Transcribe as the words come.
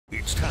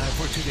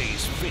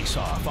today's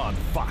Face-Off on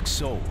Fox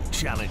Soul.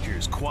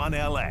 Challengers Quan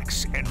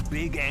LX and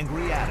Big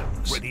Angry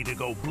Adams, ready to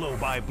go blow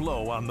by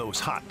blow on those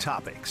hot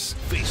topics.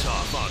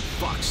 Face-Off on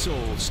Fox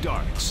Soul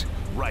starts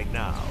right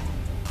now.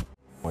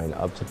 Going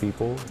up to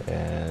people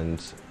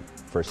and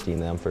firsting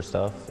them for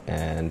stuff,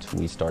 and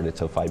we started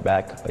to fight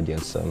back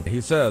against them.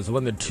 He says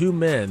when the two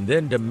men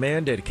then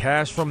demanded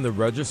cash from the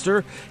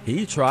register,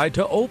 he tried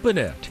to open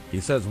it. He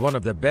says one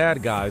of the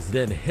bad guys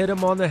then hit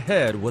him on the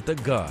head with a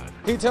gun.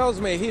 He tells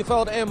me he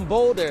felt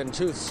emboldened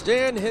to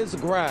stand his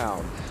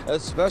ground,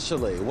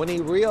 especially when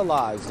he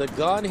realized the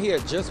gun he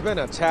had just been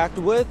attacked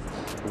with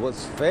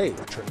was fake.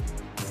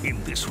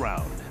 In this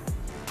round,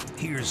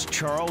 here's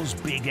Charles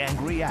Big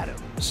Angry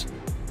Adams.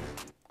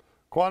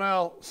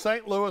 Quanell,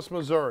 St. Louis,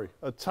 Missouri,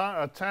 a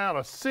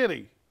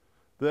city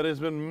that has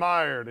been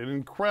mired in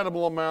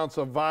incredible amounts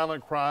of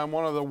violent crime,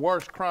 one of the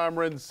worst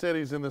crime-ridden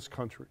cities in this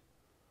country.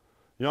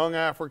 Young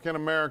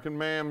African-American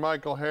man,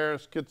 Michael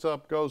Harris, gets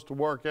up, goes to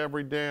work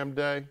every damn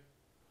day,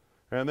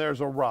 and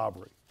there's a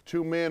robbery.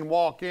 Two men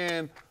walk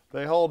in,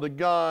 they hold a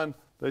gun,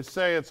 they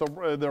say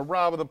they're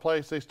robbing the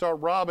place, they start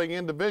robbing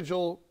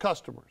individual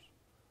customers.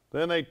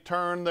 Then they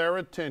turn their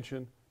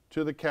attention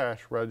to the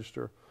cash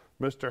register.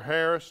 Mr.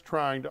 Harris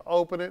trying to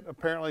open it,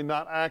 apparently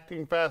not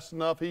acting fast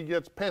enough. He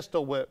gets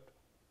pistol whipped.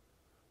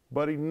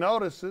 But he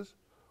notices,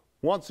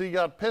 once he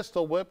got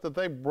pistol whipped, that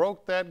they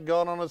broke that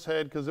gun on his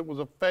head because it was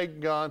a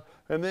fake gun.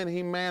 And then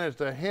he managed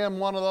to hem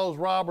one of those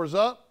robbers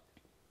up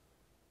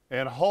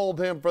and hold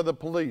him for the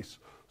police.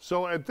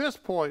 So at this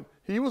point,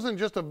 he wasn't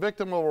just a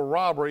victim of a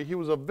robbery. He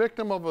was a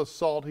victim of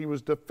assault. He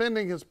was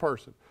defending his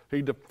person.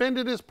 He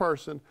defended his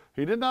person.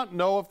 He did not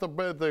know if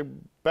the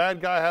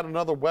bad guy had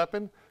another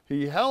weapon.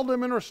 He held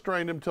him and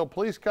restrained him until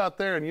police got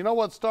there. And you know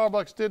what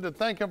Starbucks did to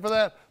thank him for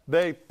that?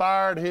 They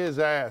fired his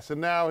ass. And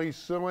now he's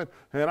suing.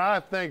 And I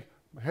think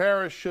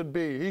Harris should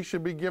be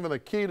given the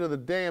key to the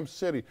damn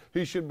city.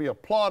 He should be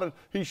applauded.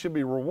 He should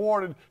be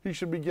rewarded. He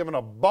should be given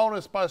a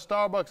bonus by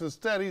Starbucks.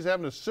 Instead, he's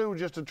having to sue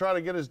just to try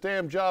to get his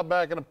damn job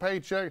back and a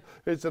paycheck.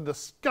 It's a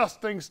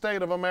disgusting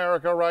state of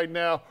America right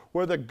now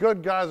where the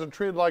good guys are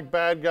treated like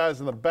bad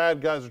guys and the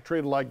bad guys are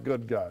treated like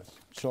good guys.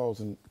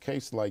 Charles, in a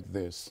case like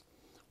this,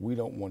 we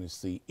don't want to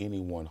see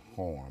anyone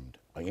harmed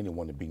or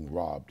anyone being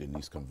robbed in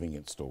these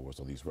convenience stores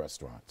or these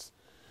restaurants.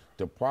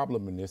 The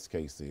problem in this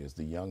case is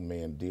the young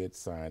man did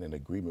sign an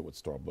agreement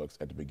with Starbucks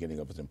at the beginning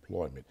of his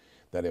employment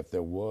that if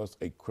there was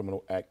a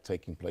criminal act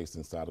taking place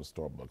inside of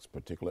Starbucks,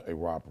 particularly a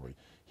robbery,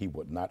 he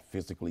would not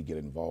physically get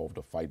involved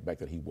or fight back,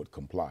 that he would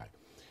comply.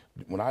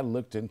 When I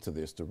looked into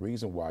this, the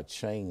reason why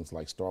chains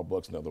like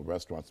Starbucks and other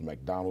restaurants,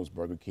 McDonald's,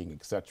 Burger King,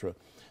 etc.,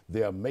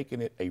 they are making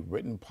it a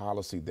written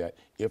policy that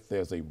if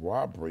there's a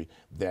robbery,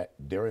 that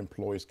their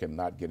employees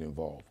cannot get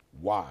involved.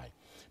 Why?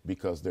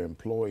 Because their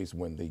employees,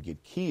 when they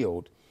get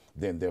killed,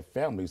 then their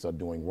families are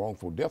doing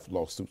wrongful death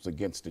lawsuits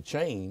against the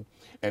chain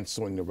and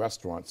suing the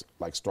restaurants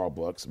like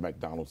Starbucks,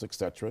 McDonald's,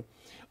 etc.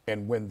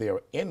 And when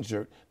they're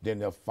injured, then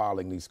they're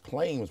filing these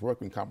claims,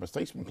 working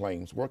compensation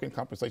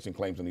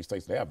claims in these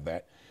states that have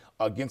that,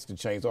 against the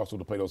chains also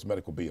to pay those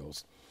medical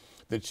bills.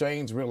 The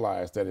chains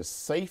realize that it's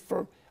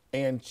safer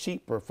and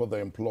cheaper for the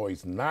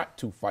employees not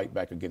to fight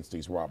back against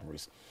these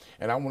robberies.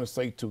 And I want to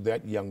say to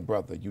that young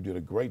brother, you did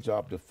a great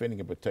job defending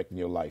and protecting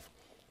your life.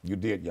 You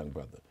did, young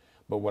brother.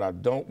 But what I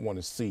don't want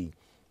to see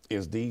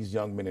is these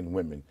young men and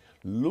women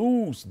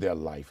lose their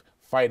life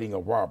fighting a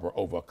robber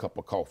over a cup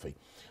of coffee.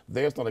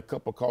 There's not a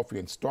cup of coffee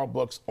in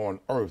Starbucks on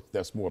earth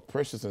that's more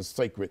precious and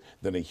sacred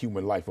than a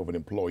human life of an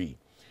employee.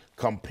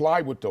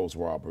 Comply with those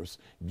robbers,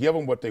 give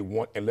them what they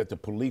want, and let the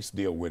police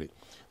deal with it.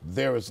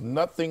 There is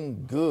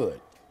nothing good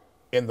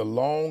in the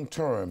long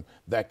term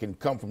that can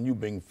come from you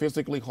being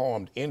physically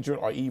harmed, injured,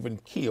 or even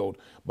killed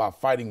by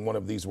fighting one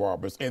of these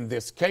robbers. In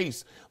this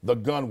case, the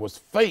gun was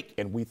fake,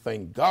 and we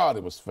thank God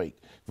it was fake,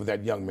 for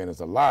that young man is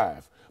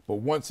alive. But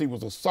once he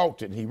was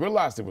assaulted and he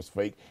realized it was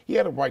fake, he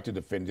had a right to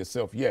defend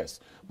himself, yes.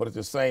 But at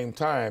the same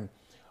time,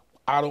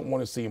 I don't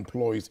want to see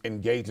employees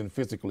engaging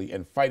physically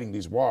and fighting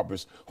these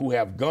robbers who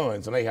have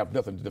guns and they have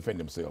nothing to defend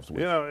themselves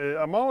with. You know,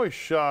 I'm always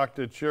shocked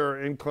at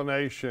your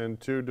inclination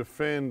to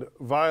defend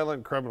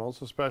violent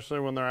criminals,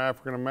 especially when they're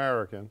African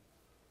American,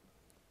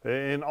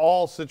 in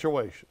all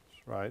situations,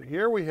 right?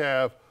 Here we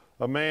have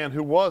a man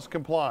who was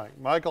complying.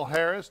 Michael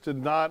Harris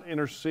did not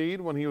intercede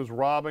when he was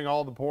robbing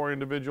all the poor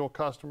individual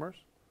customers.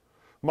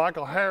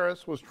 Michael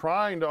Harris was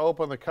trying to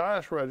open the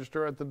cash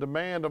register at the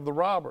demand of the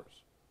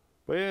robbers.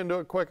 But he didn't do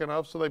it quick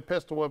enough, so they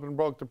pistol whipped and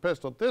broke the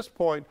pistol. At this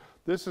point,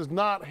 this is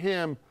not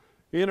him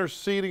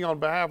interceding on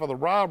behalf of the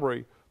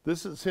robbery.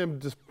 This is him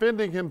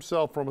defending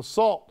himself from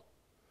assault.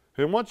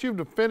 And once you've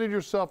defended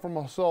yourself from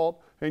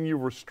assault and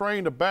you've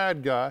restrained a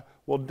bad guy,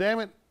 well, damn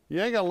it,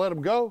 you ain't gonna let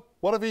him go.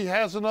 What if he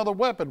has another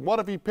weapon? What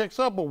if he picks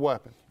up a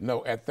weapon?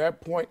 No, at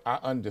that point, I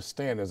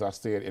understand, as I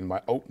said in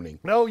my opening.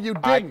 No, you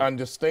didn't. I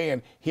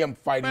understand him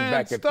fighting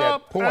back at that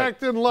stop point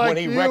acting like when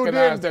he you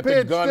recognized that didn't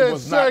the pitch gun this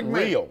was segment.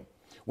 not real.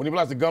 When he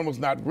realized the gun was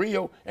not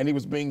real and he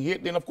was being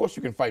hit, then of course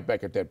you can fight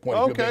back at that point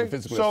if you're being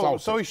physically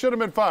assaulted. So he should have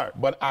been fired.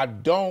 But I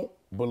don't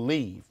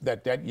believe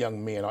that that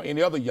young man or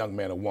any other young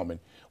man or woman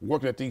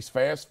working at these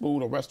fast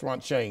food or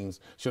restaurant chains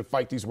should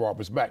fight these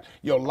robbers back.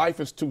 Your life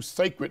is too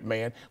sacred,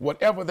 man.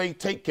 Whatever they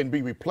take can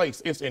be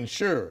replaced. It's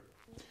insured.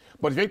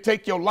 But if they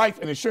take your life,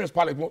 an insurance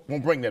policy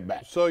won't bring that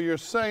back. So you're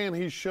saying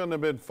he shouldn't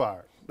have been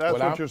fired? That's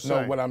what you're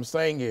saying? No, what I'm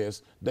saying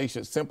is they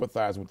should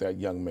sympathize with that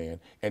young man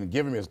and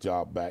give him his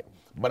job back.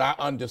 But I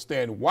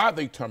understand why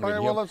they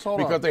terminated him,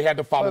 because they had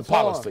to follow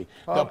policy.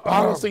 The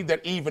policy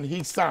that even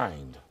he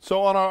signed.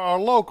 So on our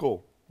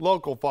local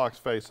Fox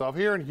Face-Off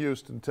here in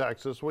Houston,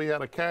 Texas, we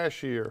had a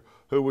cashier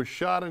who was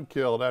shot and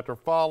killed after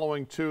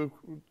following two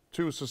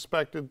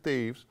suspected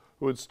thieves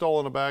who had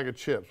stolen a bag of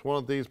chips. One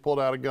of these pulled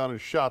out a gun and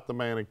shot the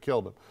man and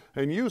killed him.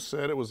 And you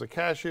said it was the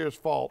cashier's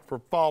fault for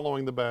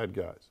following the bad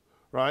guys,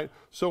 right?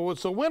 So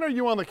when are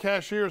you on the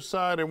cashier's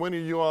side and when are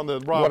you on the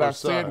robber's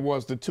side? What I said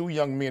was the two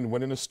young men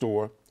went in the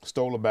store,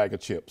 stole a bag of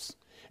chips.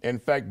 In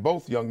fact,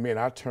 both young men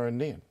I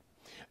turned in.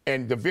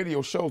 And the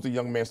video shows the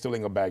young man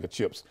stealing a bag of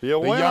chips. You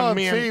went on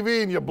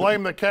TV and you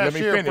blame the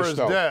cashier for his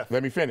death.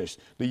 Let me finish.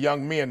 The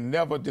young men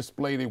never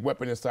displayed a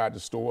weapon inside the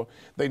store.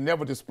 They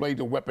never displayed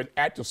the weapon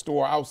at the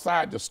store,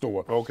 outside the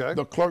store. Okay.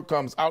 The clerk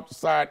comes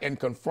outside and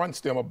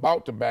confronts them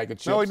about the bag of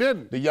chips. No, he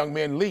didn't. The young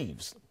man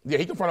leaves. Yeah,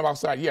 he confronted him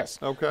outside, yes.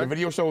 Okay. The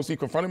video shows he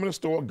confronted him in the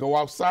store, go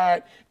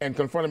outside and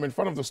confront him in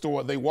front of the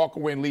store. They walk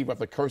away and leave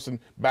after cursing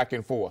back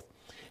and forth.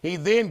 He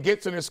then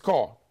gets in his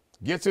car,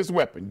 gets his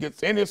weapon,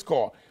 gets in his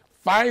car,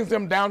 finds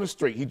them down the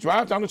street. He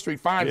drives down the street,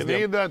 finds them.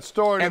 You need that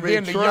story to be true.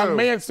 And then the young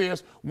man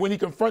says when he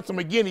confronts him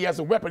again, he has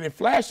a weapon and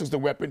flashes the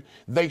weapon,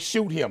 they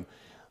shoot him.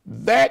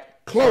 That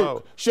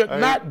clerk should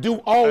not do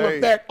all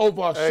of that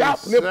over a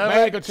shoplift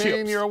bag of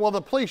chips. Well,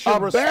 the police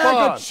should respond. A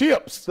bag of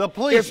chips. The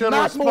police should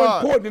respond. It's not more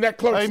important than that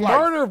clerk's life. A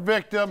murder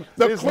victim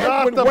is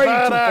not the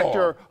bad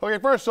actor. Okay,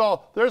 first of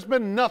all, there's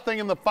been nothing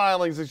in the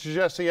filings that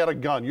suggests he had a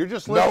gun. You're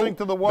just listening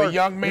to the words. The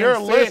young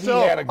man said he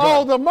had a gun.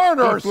 Oh, the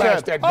murderer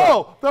said.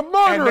 Oh, the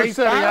murderer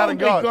said he had a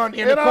gun.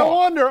 And I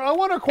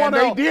wonder,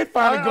 Cornell. And they did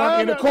find a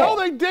gun in the car. No,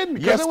 they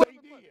didn't. Yes, they did.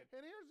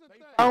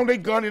 They found a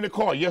gun in the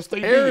car. Yes,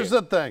 they did. Here's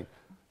the thing.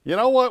 You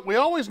know what? We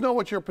always know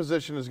what your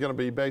position is going to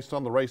be based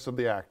on the race of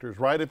the actors,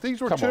 right? If these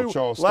were two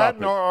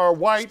Latin or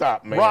white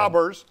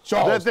robbers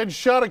that then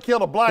shot and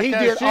killed a black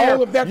cashier, did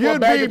all of that for a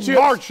bag of chips.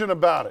 Marching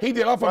about it. He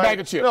did all for a bag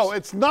of chips. No,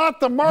 it's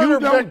not the murder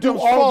victim's fault. You don't do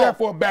all of that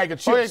for a bag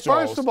of chips,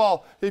 Okay, first of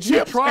all, if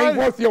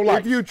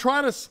you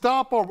try to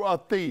stop a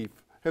thief,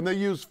 and they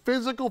use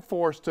physical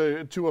force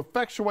to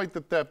effectuate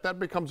the theft, that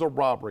becomes a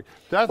robbery.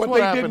 That's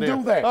what happened here. But they didn't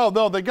do that. Oh,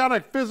 no, they got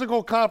a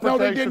physical confrontation.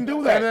 No, they didn't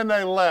do that. And then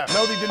they left.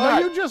 No, they did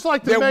not. You just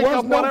like to make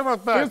up whatever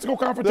fact. There was no physical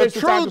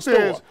confrontation inside the store.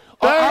 The truth is,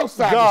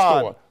 thank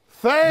God,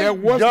 thank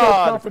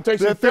God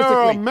that there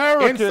are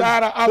Americans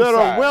that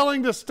are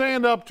willing to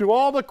stand up to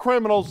all the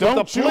criminals that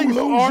the police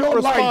aren't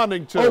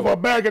responding to. Over a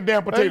bag of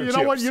damn potato chips.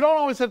 You know what? You don't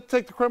always have to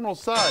take the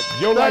criminal's side.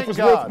 Your life is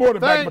worth more than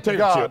a bag of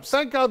potato chips.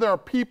 Thank God there are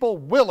people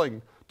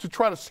willing to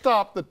try to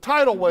stop the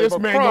tidal wave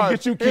of crime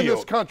in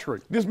this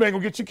country. This man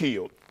gonna get you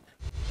killed.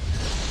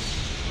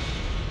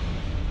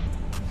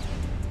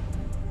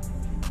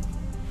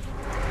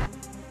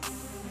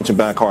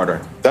 Back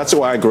harder. That's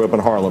why I grew up in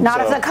Harlem.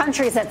 Not if the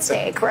country's at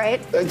stake,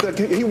 right?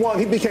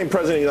 He became president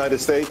of the United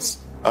States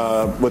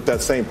with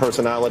that same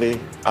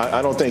personality.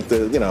 I don't think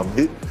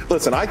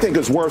listen, I think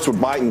it's worse with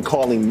Biden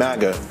calling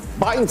MAGA.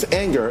 Biden's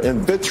anger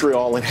and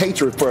vitriol and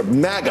hatred for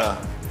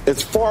MAGA is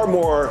far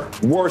more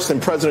worse than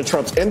President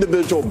Trump's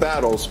individual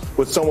battles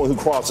with someone who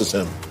crosses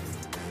him.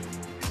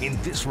 In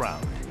this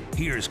round,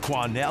 here's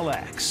Quanell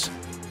X.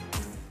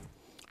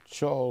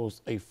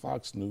 Charles, a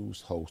Fox News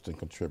host and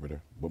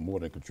contributor, but more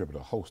than contributor,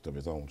 host of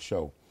his own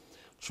show,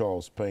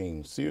 Charles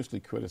Payne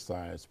seriously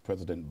criticized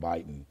President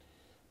Biden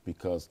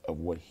because of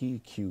what he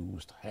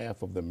accused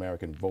half of the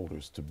American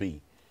voters to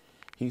be.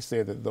 He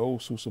said that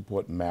those who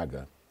support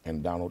MAGA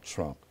and Donald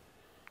Trump,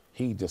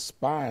 he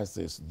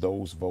despises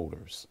those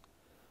voters.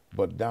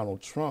 But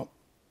Donald Trump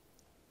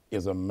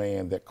is a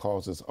man that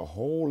causes a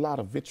whole lot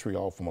of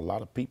vitriol from a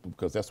lot of people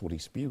because that's what he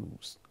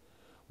spews.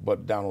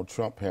 But Donald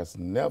Trump has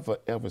never,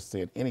 ever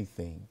said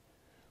anything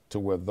to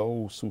where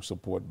those who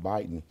support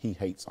Biden, he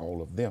hates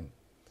all of them.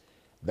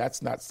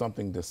 That's not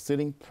something the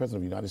sitting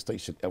president of the United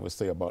States should ever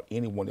say about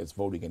anyone that's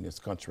voting in this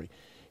country.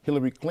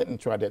 Hillary Clinton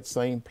tried that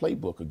same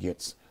playbook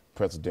against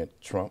President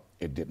Trump.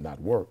 It did not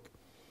work.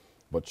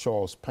 But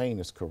Charles Payne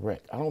is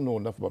correct. I don't know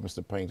enough about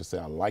Mr. Payne to say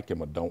I like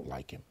him or don't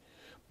like him.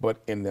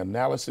 But in the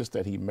analysis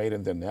that he made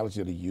and the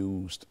analogy that he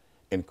used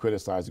in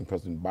criticizing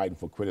President Biden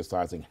for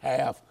criticizing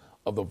half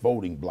of the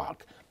voting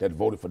bloc that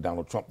voted for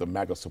Donald Trump, the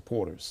MAGA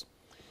supporters,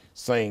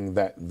 saying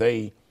that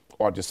they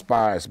are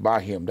despised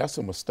by him, that's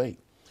a mistake.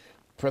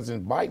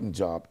 President Biden's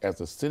job as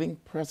a sitting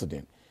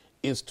president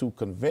is to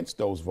convince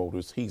those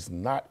voters he's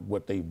not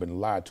what they've been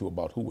lied to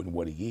about who and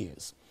what he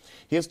is.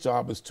 His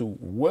job is to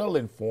well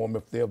inform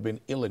if they've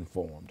been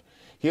ill-informed.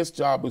 His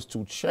job is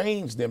to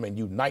change them and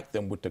unite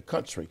them with the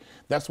country.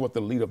 That's what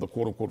the leader of the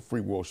quote-unquote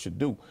free world should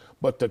do.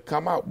 But to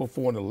come out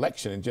before an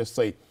election and just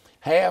say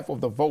half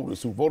of the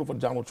voters who voted for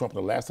Donald Trump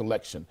in the last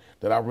election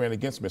that I ran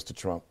against Mr.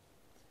 Trump,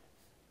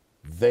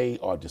 they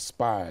are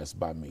despised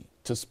by me.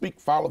 To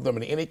follow them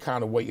in any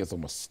kind of way is a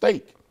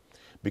mistake,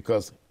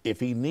 because if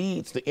he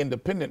needs the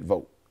independent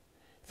vote,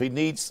 if he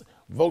needs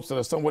votes that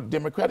are somewhat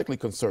democratically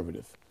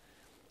conservative,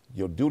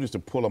 your duty is to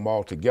pull them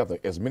all together,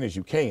 as many as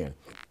you can,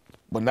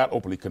 but not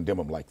openly condemn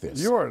them like this.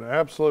 You are an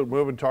absolute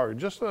moving target.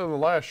 Just in the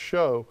last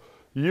show,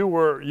 you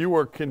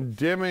were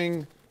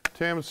condemning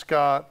Tim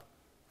Scott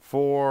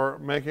for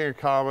making a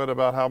comment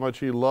about how much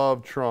he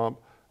loved Trump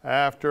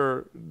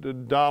after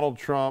Donald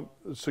Trump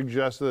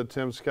suggested that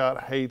Tim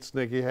Scott hates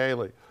Nikki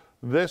Haley.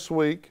 This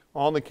week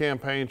on the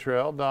campaign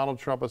trail, Donald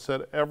Trump has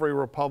said every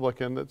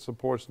Republican that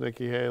supports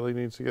Nikki Haley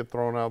needs to get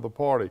thrown out of the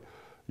party.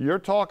 You're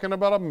talking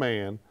about a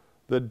man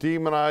that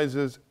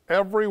demonizes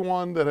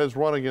everyone that has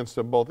run against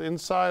him, both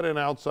inside and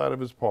outside of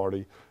his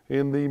party,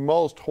 in the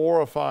most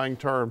horrifying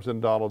terms in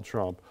Donald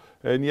Trump.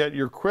 And yet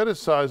you're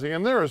criticizing,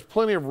 and there is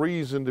plenty of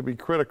reason to be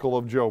critical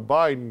of Joe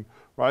Biden,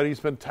 right? He's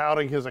been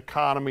touting his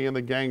economy and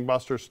the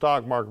gangbuster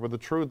stock market, but the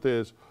truth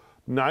is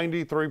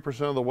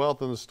 93% of the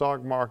wealth in the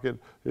stock market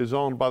is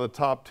owned by the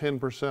top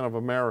 10% of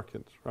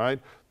Americans, right?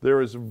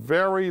 There is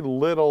very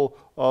little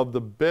of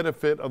the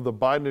benefit of the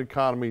Biden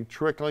economy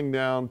trickling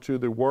down to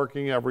the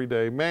working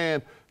everyday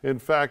man. In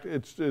fact,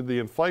 the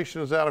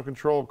inflation is out of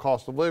control,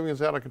 cost of living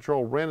is out of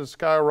control, rent has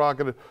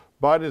skyrocketed.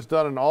 Biden has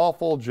done an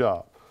awful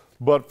job.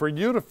 But for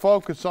you to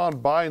focus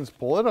on Biden's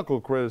political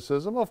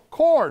criticism, of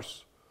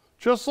course,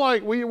 just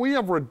like we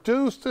have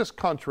reduced this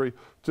country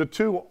to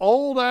two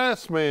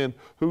old-ass men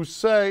who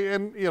say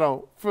and,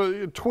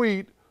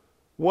 tweet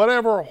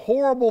whatever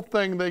horrible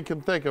thing they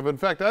can think of. In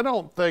fact,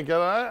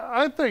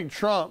 I think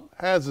Trump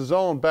has his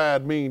own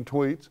bad, mean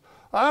tweets.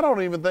 I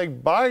don't even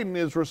think Biden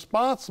is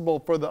responsible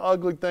for the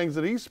ugly things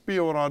that he's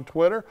spewing on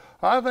Twitter.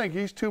 I think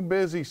he's too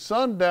busy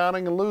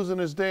sundowning and losing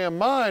his damn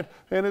mind,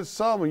 and it's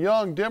some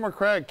young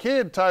Democrat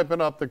kid typing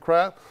up the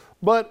crap.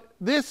 But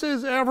this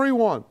is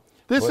everyone.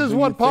 This is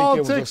what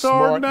politics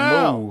are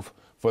now. Move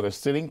for the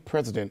sitting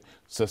president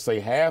to say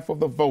half of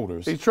the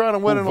voters he's trying to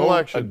win an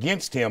election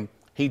against him,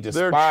 he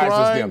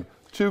despises them.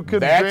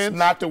 That's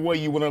not the way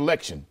you win an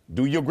election.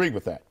 Do you agree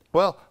with that?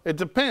 Well, it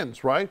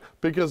depends, right?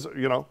 Because,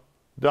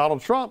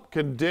 Donald Trump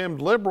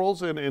condemned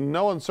liberals in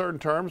no uncertain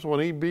terms when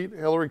he beat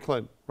Hillary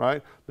Clinton,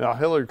 right? Now,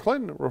 Hillary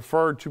Clinton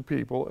referred to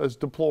people as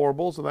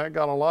deplorables, and that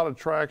got a lot of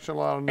traction, a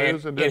lot of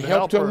news, and didn't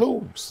help her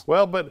lose.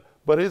 Well,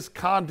 but his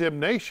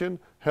condemnation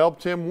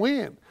helped him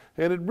win.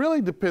 And it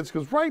really depends,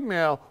 because right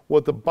now,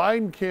 what the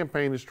Biden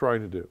campaign is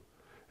trying to do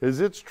is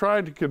it's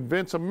trying to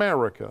convince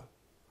America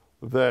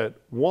that,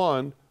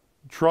 one,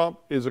 Trump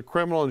is a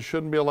criminal and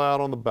shouldn't be allowed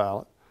on the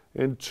ballot,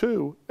 and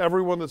two,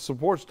 everyone that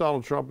supports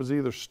Donald Trump is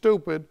either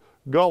stupid,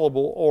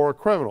 gullible, or a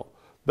criminal.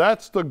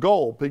 That's the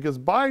goal, because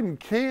Biden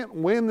can't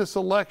win this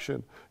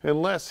election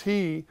unless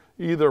he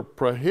either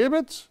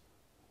prohibits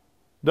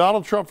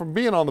Donald Trump from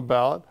being on the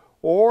ballot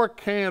or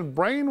can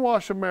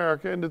brainwash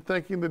America into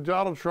thinking that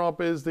Donald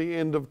Trump is the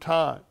end of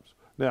times.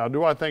 Now,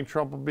 do I think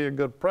Trump will be a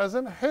good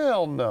president?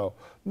 Hell no.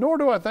 Nor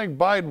do I think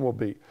Biden will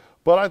be.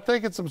 But I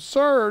think it's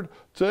absurd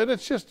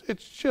it's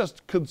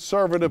just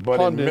conservative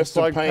pundits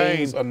like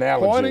Payne's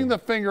pointing the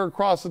finger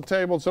across the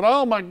table and saying,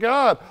 oh my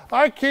God,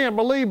 I can't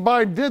believe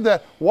Biden did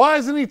that. Why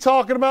isn't he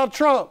talking about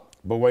Trump?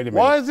 But wait a minute.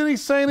 Why isn't he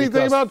saying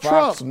anything about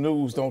Trump? Fox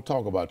News don't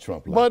talk about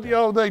Trump like that.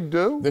 But, they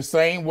do. The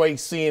same way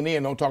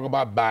CNN don't talk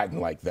about Biden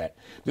like that.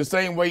 The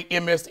same way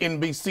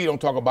MSNBC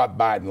don't talk about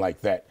Biden like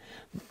that.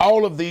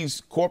 All of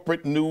these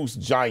corporate news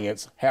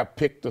giants have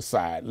picked a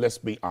side, let's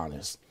be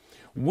honest.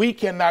 We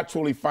cannot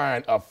truly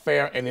find a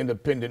fair and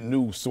independent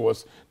news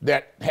source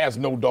that has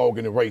no dog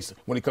in the race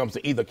when it comes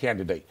to either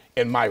candidate,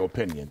 in my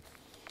opinion.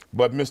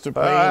 But Mr.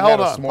 Payne had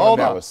a smart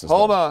analysis.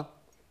 Hold on.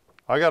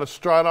 I got to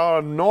stride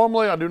on.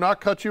 Normally, I do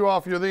not cut you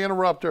off. You're the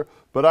interrupter.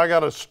 But I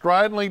got to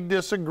stridently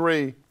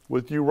disagree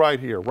with you right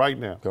here, right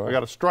now. I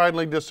got to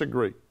stridently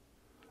disagree.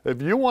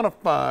 If you want to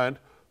find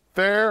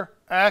fair,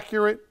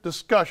 accurate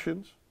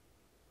discussions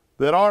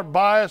that aren't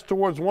biased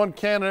towards one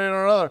candidate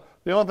or another,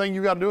 the only thing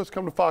you got to do is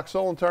come to Fox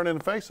Soul and turn in a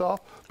Faceoff,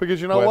 because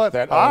you know what?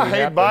 I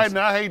hate Biden,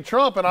 I hate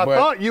Trump, and I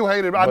thought you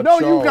hated. I know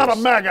you got a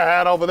MAGA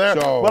hat over there,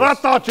 but I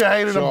thought you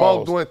hated them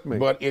both with me.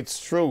 But it's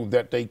true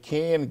that they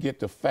can get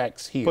the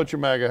facts here. Put your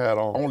MAGA hat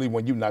on. Only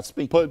when you're not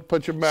speaking.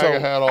 Put your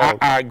MAGA hat on.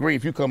 I agree.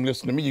 If you come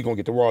listen to me, you're gonna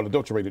get the raw,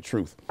 adulterated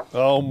truth.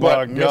 Oh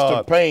my God!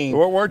 Mr. Payne,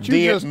 weren't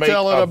you just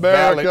telling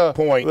America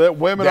that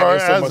women are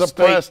as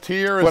oppressed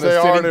here as they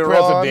are in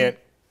Iran?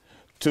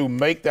 To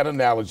make that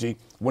analogy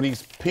when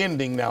he's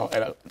pending now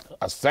at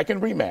a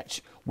second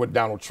rematch with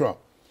Donald Trump.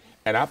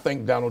 And I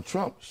think Donald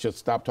Trump should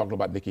stop talking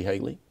about Nikki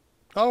Haley.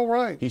 Oh,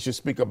 right. He should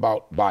speak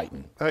about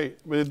Biden. Hey,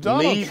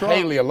 leave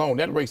Haley alone.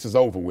 That race is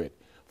over with.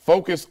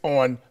 Focus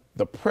on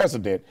the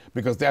president,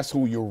 because that's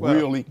who you're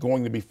really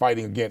going to be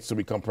fighting against to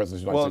become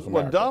president of the United States of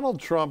America. What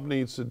Donald Trump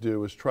needs to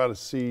do is try to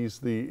seize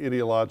the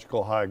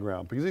ideological high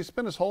ground, because he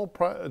spent his whole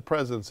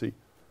presidency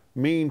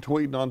mean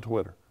tweeting on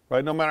Twitter.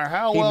 Right, no matter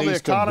how well the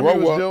economy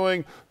was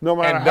doing, no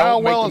matter how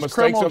well his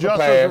criminal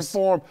justice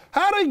reform,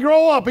 how did he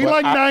grow up? He's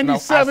like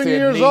 97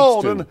 years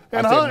old, and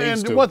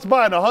what's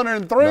Biden,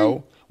 103?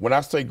 No, When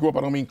I say grow up,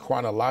 I don't mean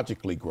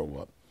chronologically grow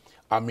up.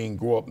 I mean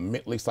grow up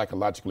mentally,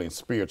 psychologically, and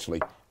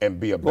spiritually, and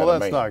be a better man. Well,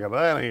 that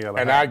ain't gonna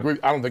happen. I agree.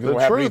 I don't think it's going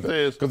to happen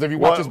either. Because if you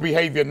watch his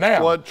behavior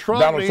now, what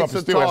Trump Donald Trump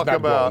needs still to has talk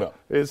not grown about up.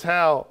 is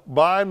how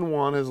Biden,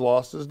 one, has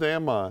lost his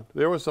damn mind.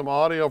 There was some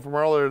audio from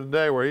earlier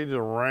today where he just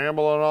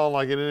rambling on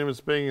like he didn't even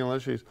speak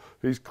English.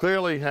 He's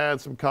clearly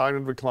had some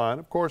cognitive decline.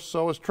 Of course,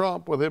 so is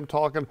Trump, with him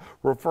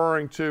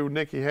referring to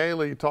Nikki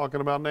Haley, talking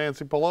about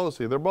Nancy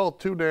Pelosi. They're both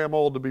too damn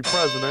old to be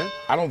president.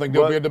 I don't think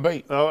there'll be a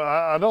debate.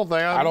 I don't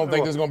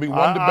think there's going to be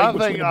one debate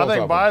between the both of them. I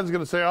think Biden's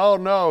going to say, oh,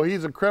 no,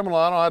 he's a criminal.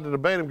 I don't have to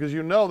debate him, because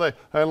you know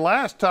and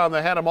last time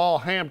they had him all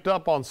hamped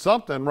up on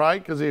something,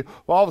 right? Because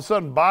all of a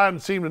sudden Biden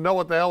seemed to know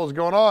what the hell was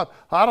going on.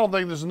 I don't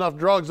think there's enough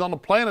drugs on the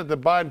planet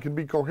that Biden can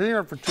be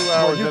coherent for 2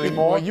 hours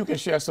anymore. Well, you can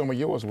share some of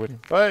yours with him.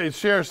 Hey,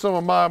 share some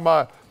of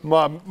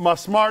my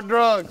smart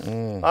drugs.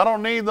 I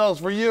don't need those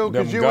for you,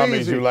 because you're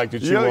easy. You like to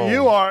chew on.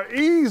 You are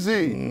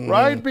easy,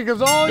 right?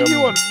 Because all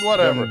you and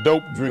whatever. Them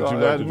dope drinks you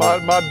like to drink.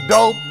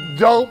 My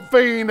dope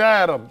fiend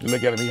Adams.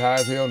 Look at him, he high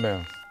as hell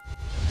now.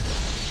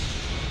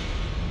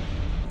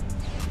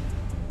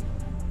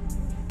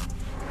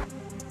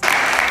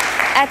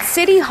 At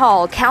City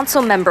Hall,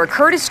 Councilmember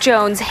Curtis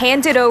Jones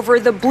handed over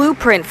the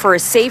blueprint for a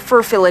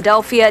safer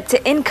Philadelphia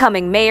to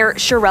incoming Mayor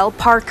Sherelle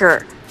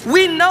Parker.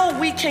 We know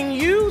we can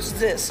use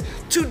this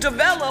to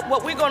develop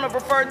what we're going to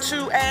refer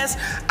to as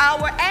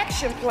our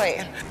action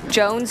plan.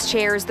 Jones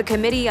chairs the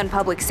Committee on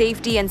Public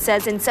Safety and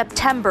says in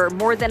September,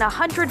 more than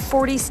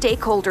 140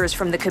 stakeholders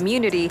from the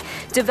community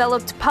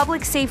developed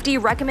public safety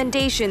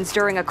recommendations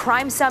during a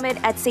crime summit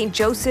at St.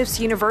 Joseph's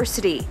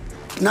University.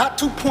 Not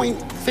to point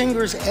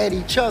fingers at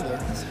each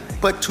other,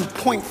 but to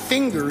point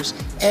fingers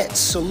at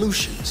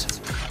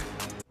solutions.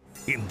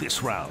 In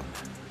this round,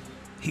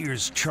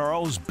 here's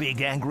Charles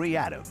Big Angry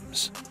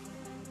Adams.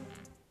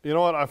 You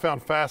know what I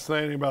found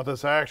fascinating about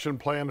this action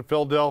plan in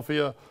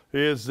Philadelphia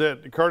is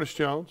that Curtis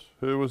Jones,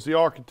 who was the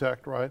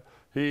architect, right?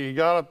 He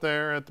got up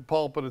there at the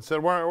pulpit and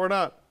said, we're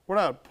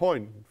not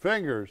pointing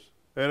fingers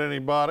at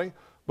anybody,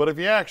 but if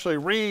you actually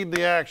read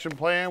the action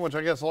plan, which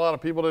I guess a lot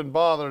of people didn't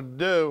bother to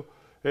do,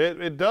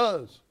 it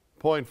does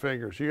point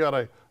fingers. You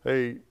got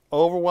a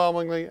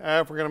overwhelmingly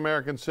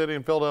African-American city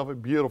in Philadelphia,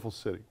 beautiful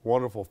city,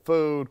 wonderful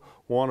food,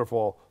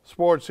 wonderful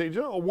sports scene,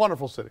 a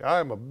wonderful city.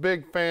 I am a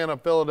big fan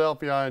of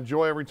Philadelphia. I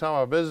enjoy every time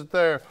I visit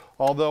there,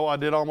 although I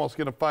did almost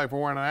get a fight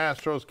for wearing an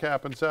Astros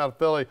cap in South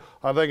Philly.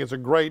 I think it's a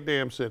great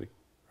damn city,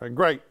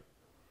 great.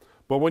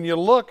 But when you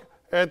look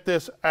at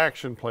this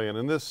action plan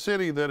in this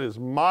city that is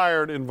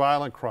mired in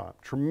violent crime,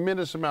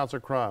 tremendous amounts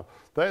of crime,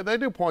 they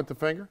do point the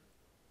finger.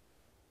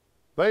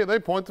 They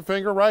point the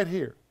finger right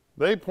here.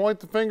 They point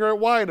the finger at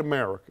white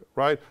America,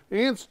 right?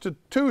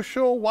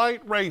 Institutional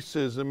white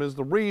racism is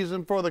the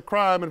reason for the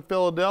crime in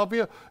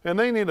Philadelphia, and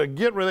they need to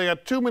get rid of it. They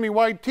got too many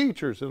white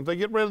teachers, and if they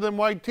get rid of them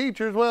white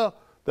teachers, well,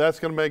 that's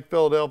going to make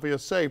Philadelphia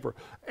safer.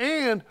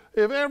 And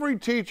if every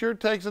teacher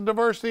takes a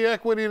diversity,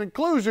 equity, and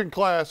inclusion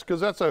class, because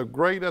that's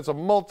a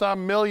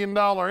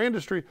multi-million-dollar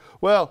industry,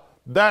 well,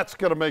 that's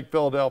going to make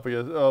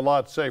Philadelphia a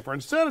lot safer.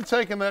 Instead of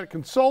taking that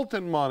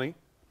consultant money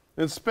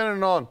and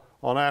spending it on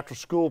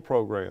after-school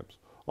programs,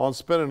 on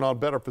spending on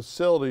better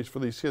facilities for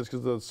these kids,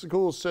 because the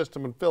school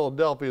system in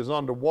Philadelphia is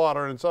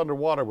underwater, and it's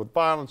underwater with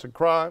violence and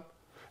crime.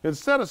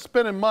 Instead of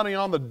spending money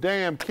on the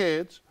damn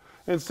kids,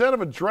 instead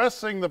of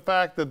addressing the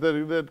fact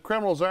that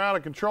criminals are out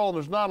of control and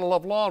there's not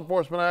enough law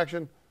enforcement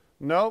action,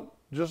 no,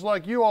 just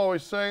like you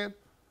always say it,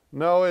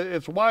 no,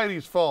 it's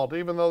Whitey's fault,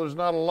 even though there's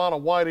not a lot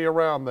of Whitey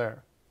around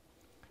there.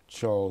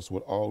 Charles,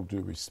 with all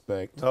due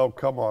respect. Oh,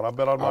 come on. I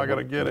bet I'm not going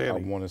to get any. I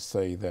want to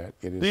say that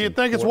it is. Do you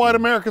think it's white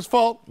America's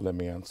fault? Let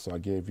me answer. I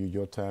gave you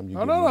your time.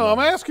 No, I'm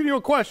asking you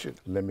a question.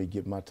 Let me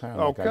get my time.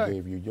 Okay. Like I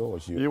gave you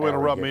yours. You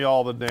interrupt me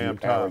all the damn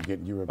time.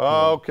 Arrogant European.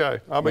 Okay.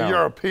 I'm a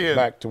European.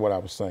 Back to what I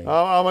was saying.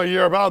 I'm a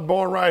European. I was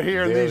born right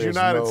here in these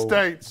United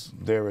States.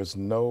 There is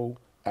no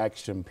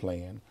action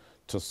plan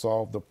to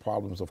solve the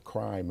problems of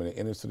crime in the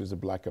inner cities of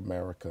Black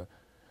America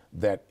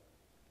that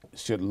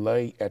should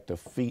lay at the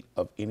feet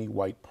of any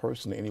white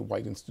person, any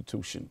white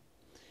institution.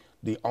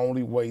 The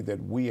only way that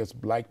we as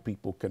Black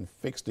people can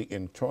fix the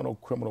internal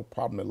criminal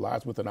problem that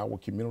lies within our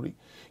community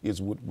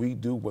is what we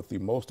do, what the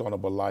most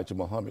honorable Elijah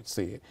Muhammad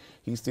said.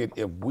 He said,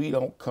 if we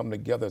don't come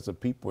together as a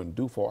people and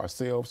do for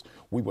ourselves,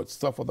 we would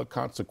suffer the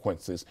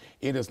consequences.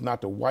 It is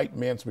not the white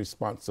man's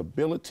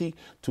responsibility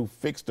to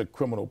fix the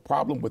criminal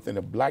problem within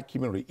the Black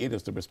community. It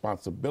is the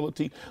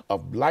responsibility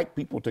of Black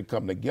people to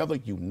come together,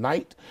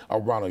 unite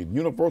around a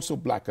universal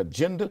Black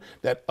agenda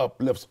that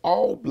uplifts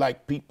all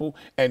Black people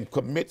and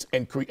commits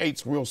and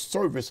creates real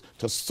service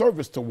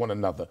to one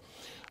another.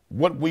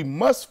 What we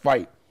must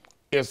fight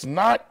is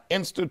not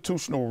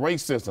institutional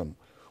racism.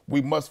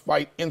 We must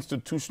fight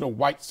institutional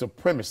white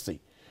supremacy.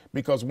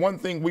 Because one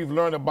thing we've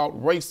learned about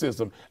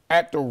racism,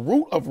 at the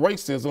root of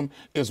racism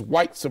is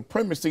white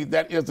supremacy.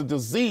 That is a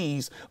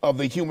disease of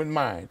the human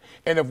mind.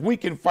 And if we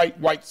can fight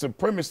white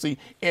supremacy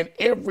in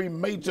every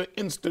major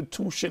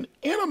institution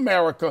in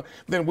America,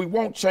 then we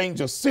won't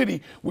change a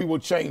city, we will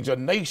change a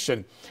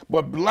nation.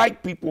 But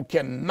Black people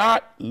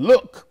cannot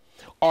look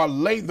or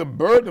lay the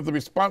burden of the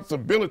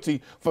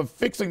responsibility for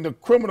fixing the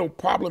criminal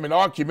problem in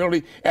our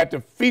community at the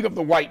feet of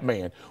the white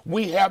man.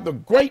 We have the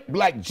great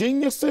black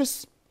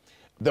geniuses,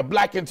 the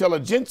black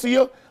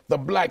intelligentsia, the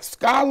black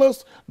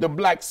scholars, the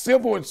black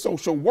civil and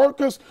social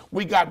workers.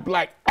 We got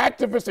black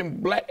activists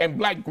and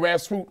black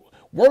grassroots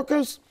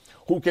workers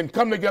who can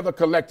come together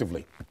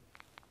collectively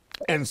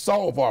and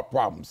solve our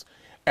problems.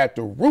 At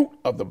the root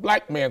of the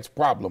black man's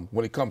problem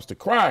when it comes to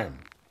crime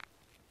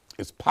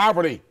is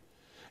poverty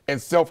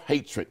and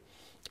self-hatred.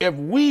 If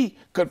we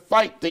could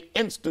fight the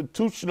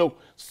institutional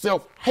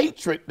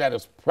self-hatred that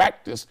is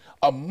practiced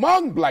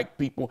among black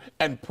people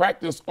and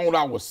practiced on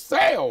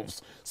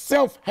ourselves,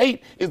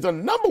 self-hate is the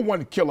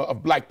 #1 killer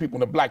of black people in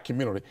the black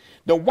community.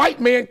 The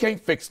white man can't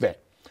fix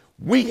that.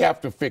 We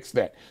have to fix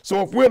that.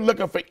 So if we're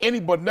looking for any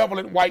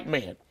benevolent white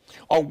man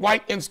or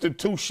white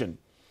institution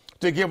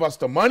to give us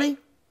the money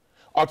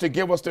or to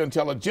give us the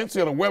intelligence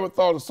and the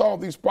wherewithal to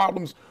solve these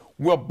problems,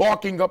 we're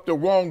barking up the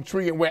wrong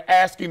tree and we're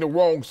asking the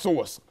wrong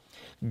source.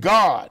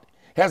 God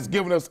has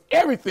given us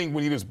everything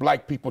we need as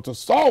black people to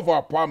solve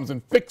our problems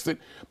and fix it,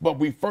 but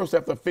we first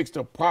have to fix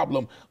the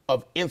problem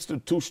of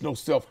institutional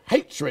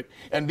self-hatred,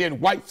 and then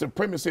white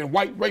supremacy and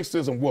white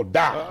racism will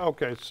die.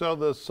 Okay, so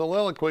the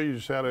soliloquy you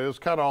just had is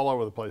kind of all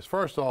over the place.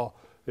 First of all,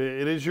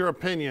 it is your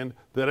opinion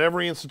that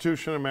every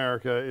institution in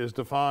America is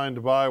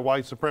defined by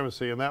white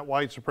supremacy, and that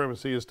white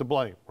supremacy is to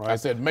blame, right? I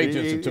said major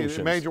institutions.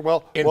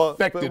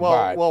 Infected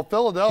by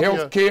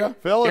Philadelphia, healthcare,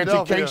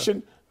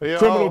 education,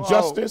 criminal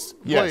justice.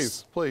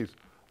 Yes. Please.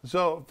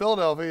 So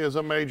Philadelphia is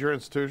a major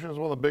institution. It's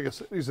one of the biggest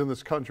cities in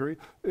this country.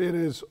 It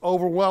is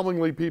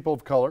overwhelmingly people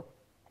of color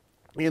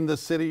in the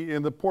city,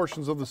 in the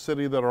portions of the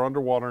city that are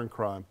underwater in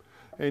crime.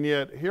 And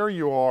yet here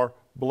you are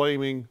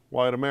blaming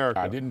white America.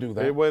 I didn't do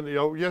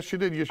that. Yes, you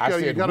did. I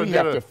said we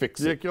have to fix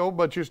it.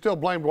 But you still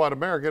blamed white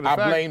America. I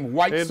blame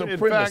white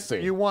supremacy. In fact,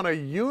 you want a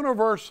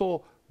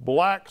universal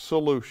black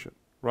solution,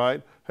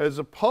 right? As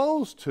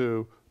opposed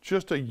to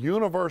just a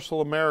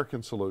universal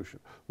American solution.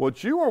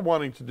 What you are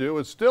wanting to do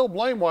is still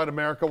blame white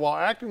America while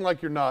acting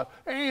like you're not,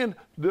 and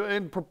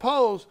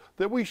propose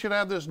that we should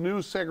have this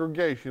new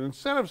segregation.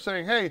 Instead of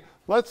saying, hey,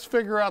 let's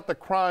figure out the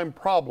crime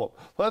problem.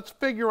 Let's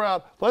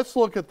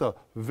look at the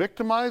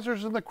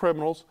victimizers and the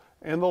criminals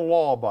and the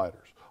law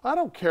abiders. I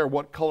don't care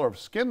what color of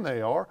skin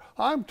they are.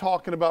 I'm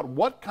talking about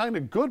what kind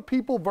of good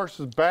people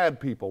versus bad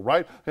people,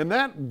 right? And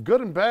that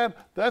good and bad,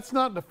 that's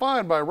not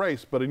defined by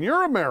race. But in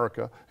your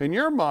America, in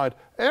your mind,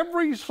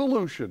 every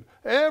solution,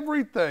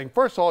 everything,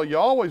 first of all, you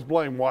always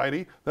blame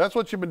whitey. That's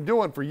what you've been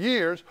doing for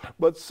years.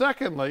 But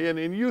secondly, and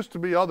it used to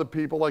be other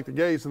people like the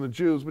gays and the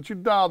Jews, but you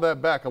dialed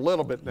that back a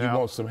little bit now. You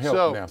want some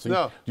help now. So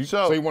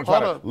you want to try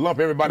to lump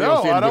everybody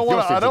else in with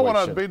your situation. I don't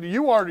want to be,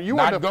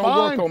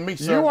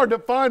 you are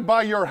defined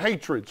by your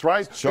hatreds,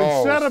 right?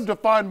 Charles, instead of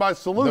defined by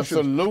solutions. The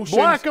solutions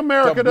black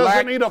America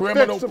doesn't need a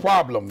criminal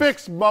problem.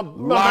 Fix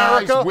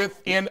America.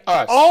 Within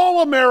us.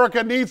 All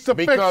America needs to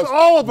fix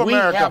all of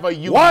America. We have a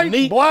unique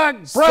white, black,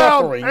 brown,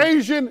 suffering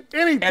Asian,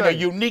 anything. And a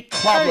unique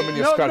problem in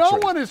this country. No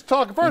one is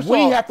talking. First of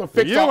all, we have to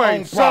fix our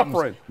own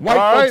problems.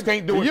 White folks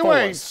can't do it for us. You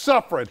ain't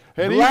suffering.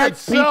 And black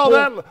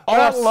people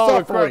are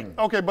suffering.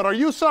 Okay, but are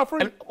you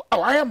suffering?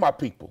 I am my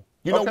people.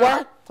 You know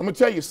why? I'm going to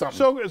tell you something.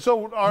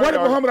 What did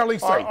Muhammad Ali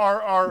say?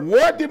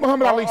 What did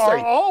Muhammad Ali say?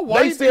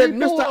 They said,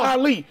 Mr.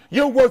 Ali,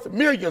 you're worth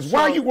millions.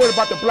 Why are you worried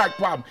about the black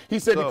problem? He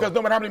said, because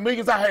no matter how many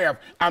millions I have,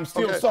 I'm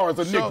still sorry as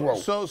a Negro.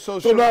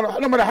 So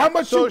no matter how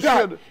much you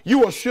got,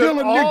 you are still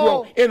a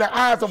Negro in the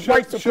eyes of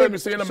white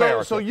supremacy in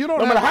America. So you don't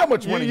no matter how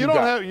much money you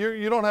got.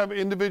 You don't have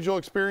individual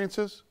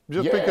experiences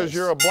just because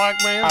you're a black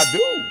man? I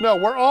do. No,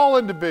 we're all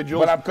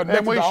individuals. But I'm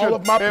connected to all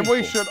of my people. And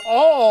we should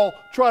all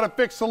try to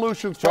fix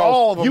solutions for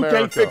all of America. You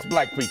can't fix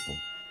black people.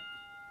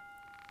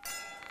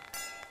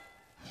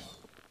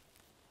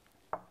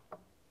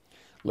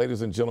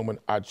 Ladies and gentlemen,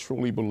 I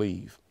truly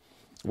believe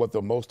what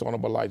the most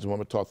honorable Elijah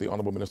Muhammad taught the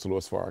Honorable Minister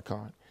Louis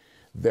Farrakhan,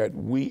 that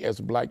we as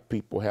black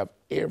people have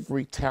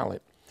every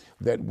talent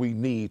that we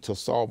need to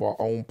solve our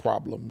own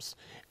problems.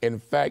 In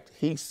fact,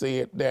 he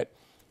said that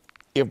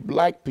if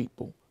black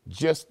people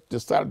just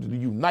decided to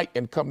unite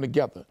and come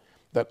together,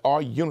 that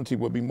our unity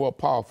would be more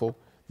powerful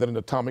than an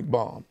atomic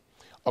bomb.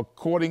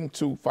 According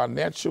to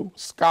financial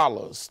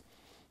scholars,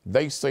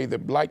 they say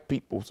that black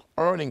people's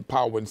earning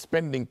power and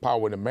spending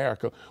power in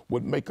America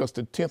would make us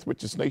the 10th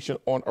richest nation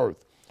on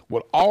earth.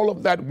 With all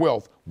of that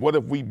wealth, what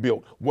have we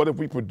built? What have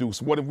we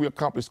produced? What have we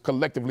accomplished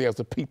collectively as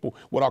a people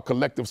with our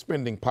collective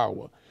spending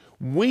power?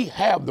 We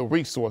have the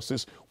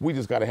resources. We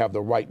just got to have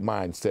the right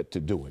mindset to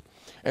do it.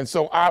 And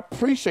so I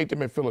appreciate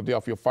them in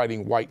Philadelphia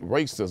fighting white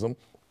racism,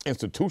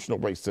 institutional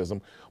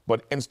racism,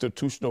 but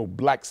institutional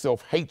black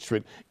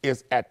self-hatred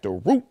is at the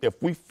root.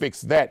 If we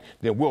fix that,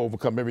 then we'll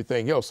overcome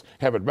everything else,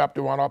 have it wrapped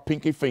around our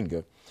pinky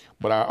finger.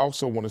 But I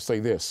also want to say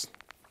this.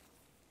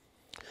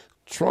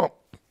 Trump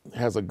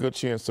has a good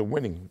chance of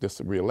winning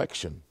this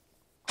re-election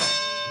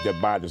that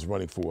Biden is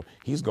running for.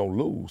 He's going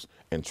to lose,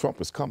 and Trump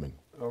is coming.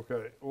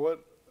 Okay,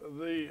 what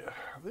the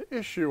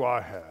issue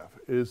I have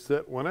is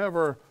that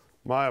whenever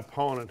my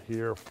opponent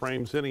here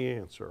frames any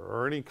answer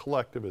or any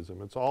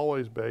collectivism, it's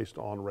always based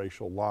on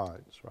racial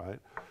lines, right?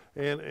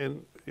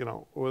 And you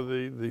know, with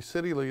the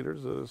city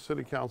leaders, the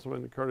city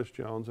councilman Curtis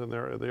Jones, and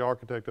they're the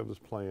architect of this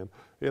plan,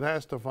 it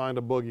has to find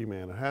a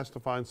boogeyman. It has to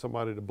find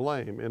somebody to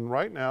blame. And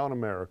right now in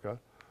America,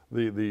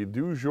 the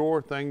du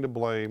jour thing to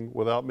blame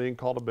without being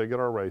called a bigot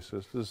or a racist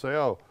is to say,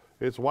 oh,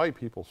 it's white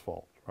people's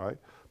fault, right?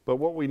 But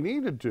what we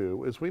need to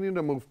do is we need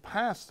to move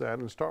past that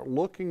and start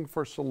looking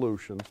for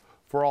solutions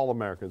for all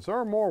Americans. There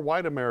are more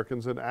white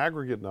Americans in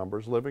aggregate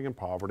numbers living in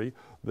poverty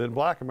than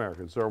black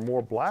Americans. There are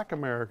more black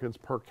Americans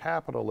per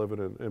capita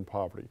living in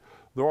poverty.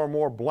 There are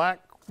more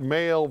black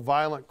male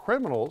violent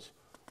criminals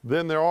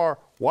than there are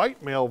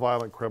white male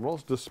violent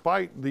criminals,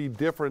 despite the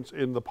difference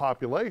in the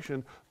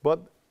population. But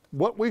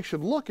what we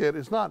should look at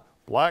is not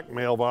black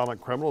male violent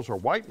criminals or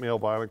white male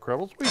violent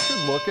criminals. We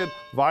should look at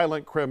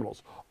violent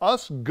criminals.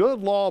 Us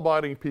good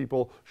law-abiding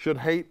people should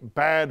hate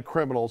bad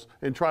criminals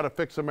and try to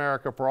fix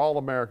America for all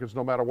Americans,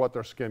 no matter what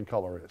their skin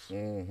color is.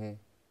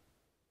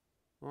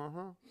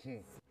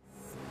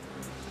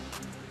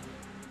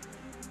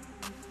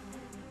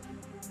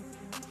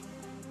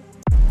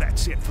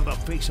 That's it for the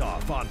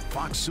Face-Off on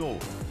Fox Soul.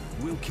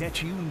 We'll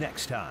catch you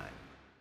next time.